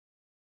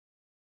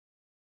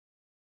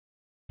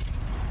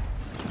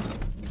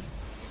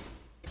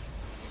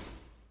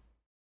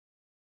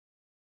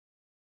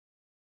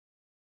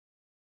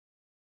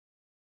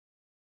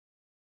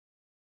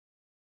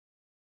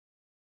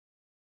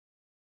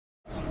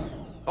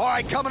All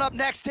right, coming up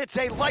next, it's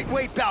a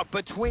lightweight bout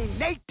between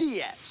Nate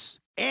Diaz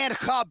and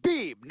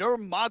Khabib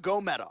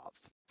Nurmagomedov.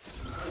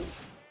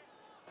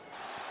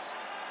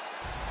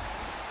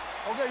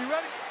 Okay, you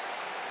ready?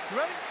 You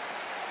ready?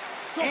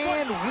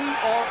 And we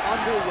are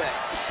underway.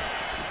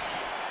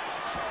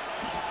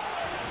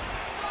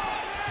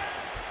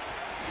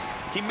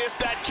 He missed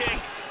that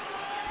kick.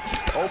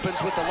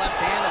 Opens with the left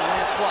hand and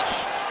lands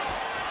flush.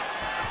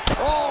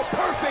 Oh,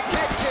 perfect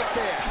head kick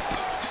there.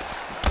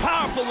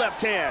 Powerful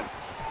left hand.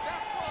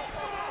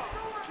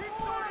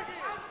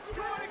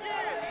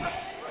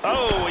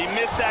 Oh, he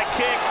missed that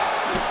kick.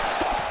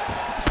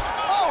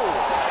 Oh,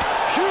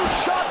 huge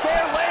shot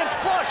there, lands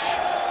flush.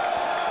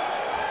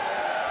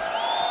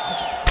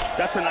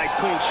 That's a nice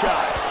clean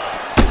shot.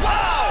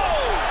 Wow!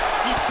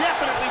 He's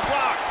definitely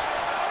blocked.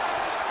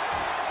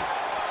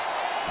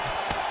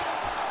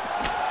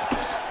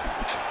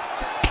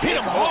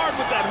 Hit him hard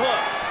with that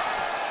hook.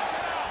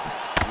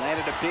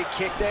 Landed a big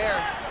kick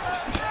there.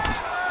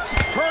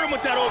 Hurt him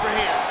with that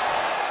overhand.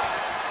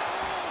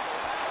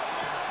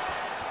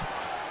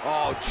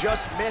 Oh,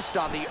 just missed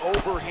on the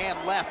overhand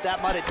left.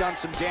 That might have done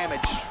some damage.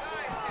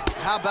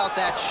 How about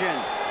that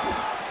shin?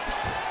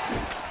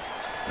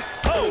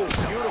 Oh,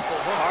 beautiful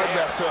hook hard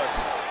there. left hook.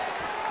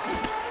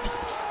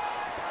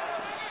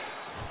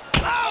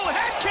 Oh,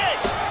 head kick!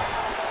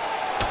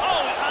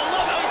 Oh, I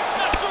love how he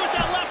snuck through with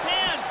that left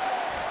hand.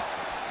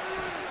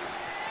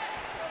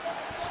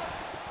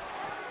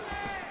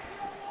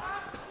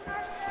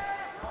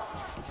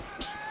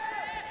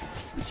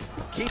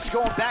 Keeps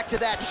going back to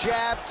that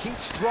jab,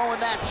 keeps throwing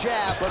that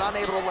jab, but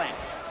unable to land.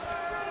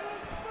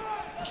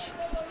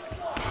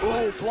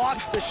 Ooh,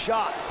 blocks the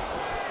shot.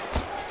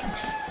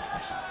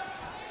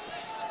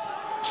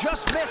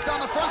 Just missed on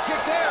the front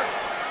kick there.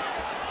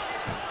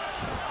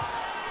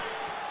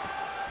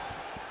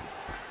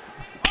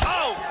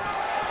 Oh!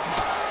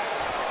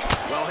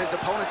 Well, his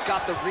opponent's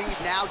got the read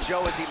now,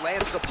 Joe, as he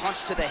lands the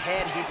punch to the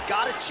head. He's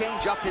got to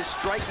change up his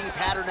striking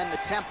pattern and the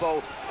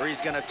tempo, or he's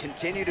going to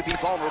continue to be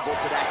vulnerable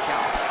to that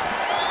count.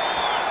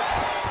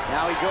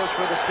 Now he goes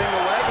for the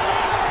single leg.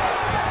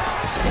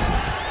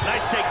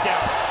 Nice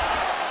takedown.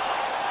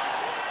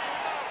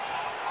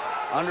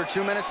 Under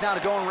 2 minutes now to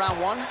go in round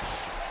one.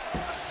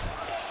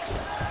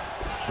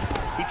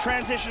 He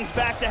transitions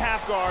back to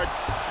half guard.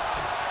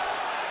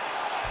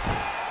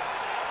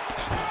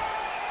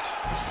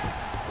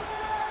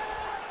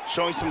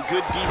 Showing some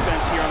good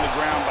defense here on the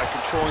ground by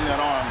controlling that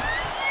arm.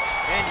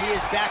 And he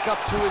is back up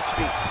to his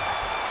feet.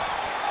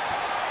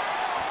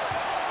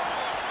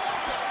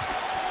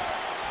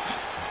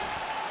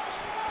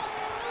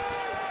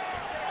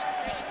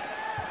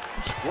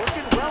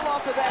 Working well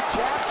off of that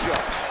jab, Joe.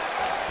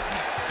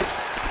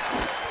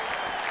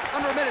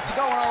 Under a minute to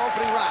go in our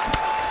opening round.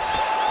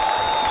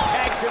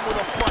 Tags him with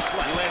a flush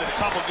left. He landed a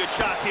couple good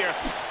shots here.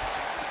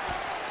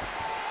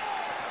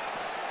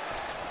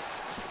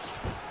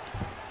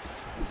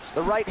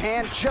 The right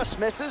hand just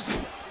misses.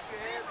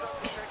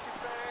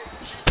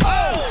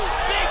 Oh!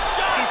 Big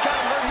shot! He's got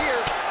him hurt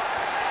here.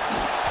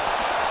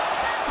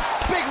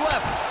 Big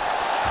left.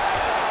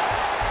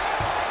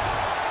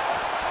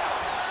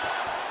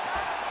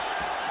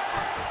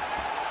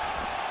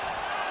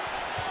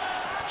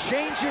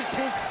 Changes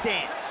his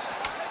stance.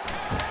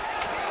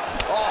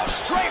 Oh,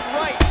 straight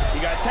right. He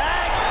got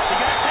tagged. He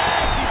got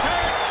tagged. He's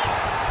hurt.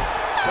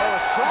 So a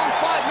strong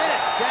 5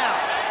 minutes down.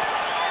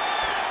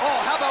 Oh,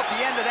 how about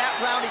the end of that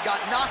round? He got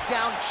knocked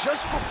down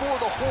just before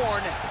the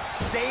horn,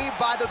 saved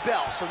by the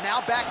bell. So now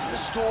back to the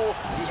stool.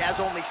 He has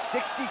only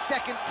 60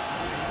 seconds.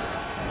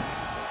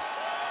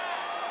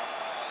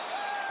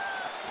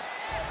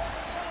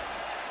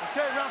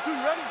 Okay, round two,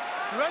 you ready?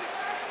 You ready?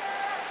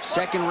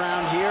 Second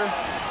round here.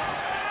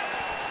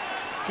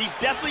 He's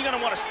definitely going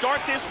to want to start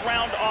this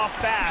round off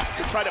fast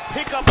to try to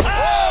pick up.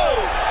 Oh!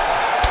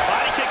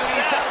 Body kick.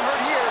 He's got him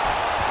hurt here.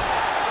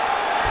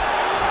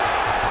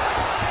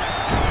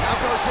 Now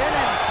goes in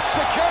and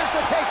secures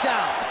the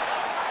takedown.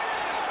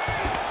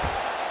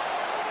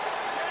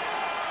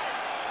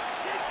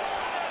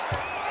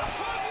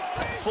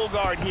 Full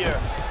guard here.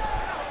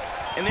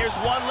 And there's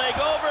one leg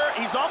over.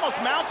 He's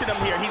almost mounted him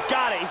here. He's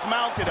got it. He's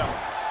mounted him.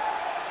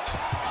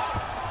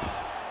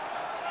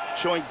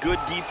 Showing good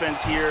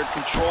defense here,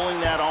 controlling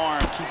that arm,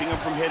 keeping him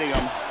from hitting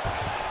him.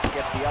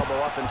 Gets the elbow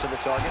up into the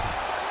target.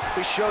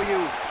 We show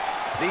you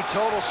the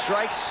total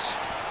strikes.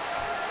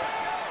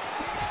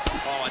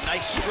 Oh, a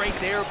nice straight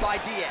there by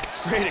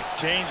Diaz. Great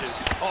exchanges.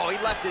 Oh, he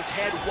left his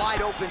head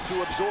wide open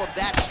to absorb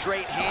that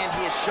straight hand.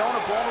 He has shown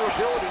a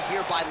vulnerability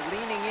here by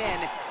leaning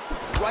in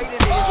right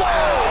into his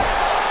opponent's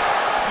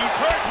head. He's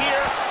hurt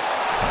here.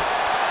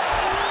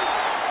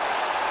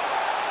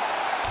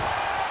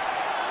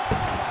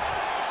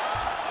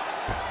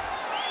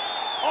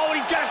 Oh, and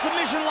he's got a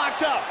submission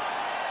locked up.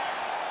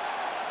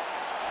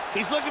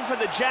 He's looking for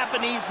the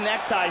Japanese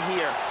necktie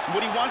here.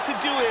 What he wants to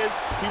do is,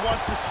 he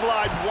wants to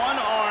slide one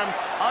arm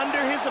under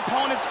his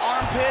opponent's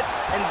armpit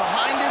and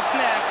behind his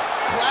neck,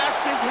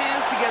 clasp his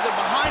hands together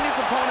behind his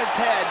opponent's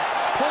head,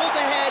 pull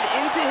the head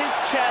into his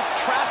chest,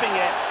 trapping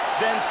it,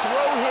 then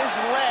throw his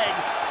leg.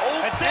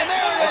 Oh, and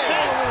there it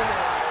is!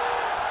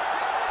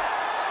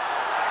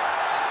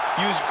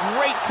 Used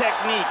great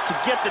technique to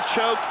get the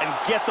choke and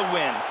get the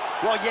win.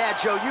 Well, yeah,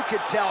 Joe, you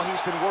could tell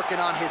he's been working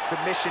on his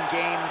submission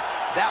game.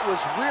 That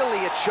was really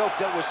a choke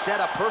that was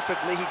set up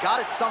perfectly. He got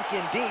it sunk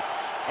in deep,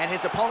 and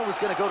his opponent was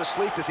going to go to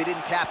sleep if he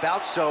didn't tap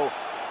out, so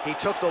he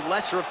took the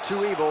lesser of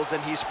two evils,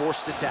 and he's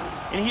forced to tap.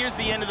 And here's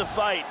the end of the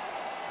fight.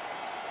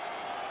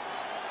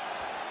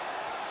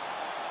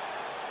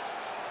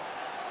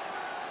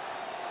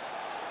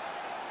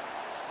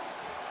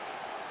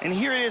 And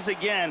here it is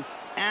again,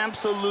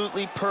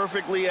 absolutely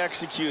perfectly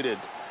executed.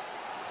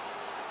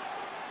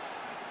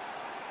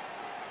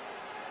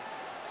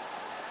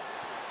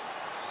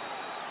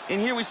 And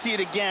here we see it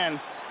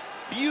again.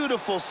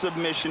 Beautiful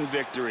submission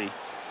victory.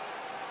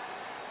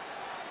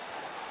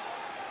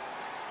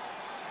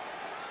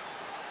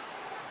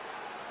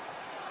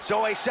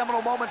 So a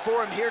seminal moment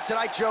for him here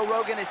tonight, Joe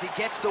Rogan, as he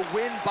gets the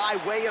win by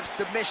way of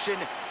submission.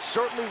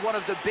 Certainly one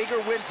of the bigger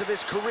wins of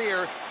his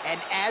career,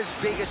 and as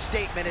big a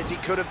statement as he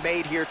could have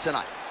made here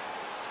tonight.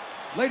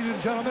 Ladies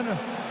and gentlemen,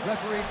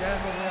 referee Dan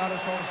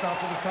Moriarty's going to stop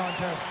for this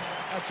contest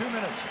at 2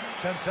 minutes,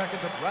 10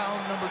 seconds of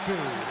round number 2.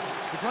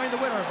 Declaring the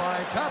winner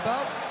by tap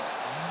out,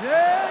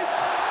 Nate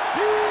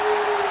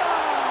Diaz!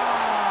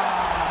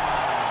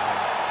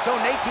 So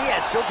Nate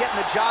Diaz still getting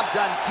the job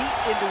done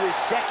deep into his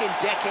second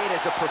decade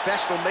as a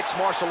professional mixed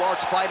martial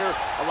arts fighter.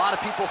 A lot of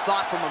people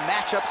thought from a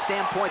matchup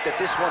standpoint that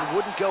this one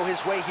wouldn't go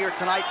his way here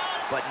tonight,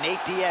 but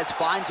Nate Diaz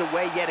finds a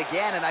way yet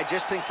again, and I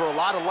just think for a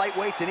lot of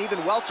lightweights and even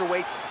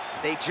welterweights,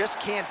 they just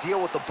can't deal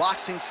with the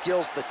boxing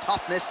skills, the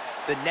toughness,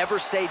 the never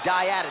say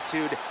die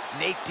attitude.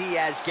 Nate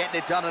Diaz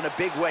getting it done in a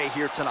big way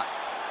here tonight.